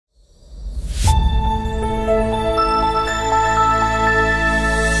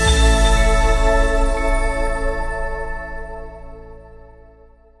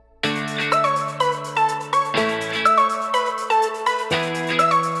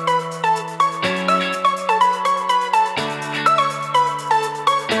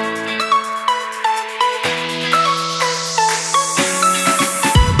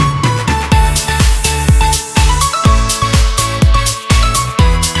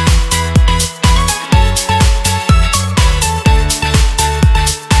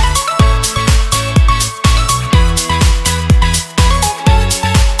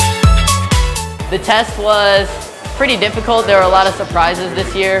test was pretty difficult. There were a lot of surprises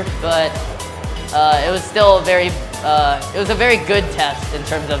this year, but it was still it was a very good test in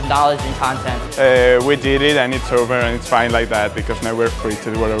terms of knowledge and content. We did it and it's over and it's fine like that because now we're free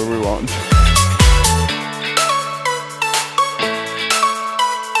to do whatever we want.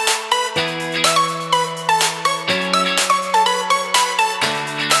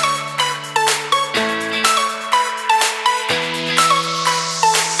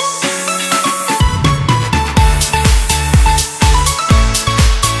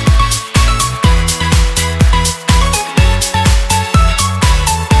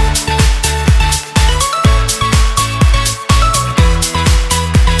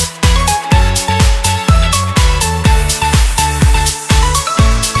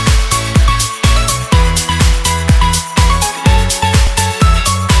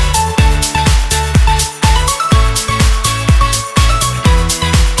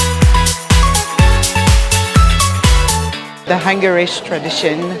 The Hungary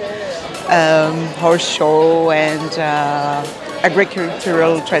tradition, horse show and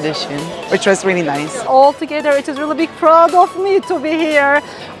agricultural tradition, which was really nice. Altogether, it is really big proud of me to be here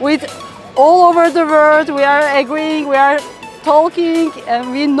with all over the world. We are agreeing, we are talking,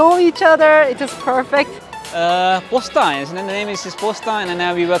 and we know each other. It is perfect. Posta, the name is Posta, and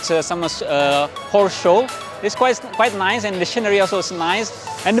now we got some horse show. It's quite nice, and the scenery also is nice,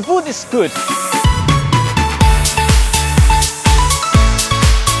 and the food is good.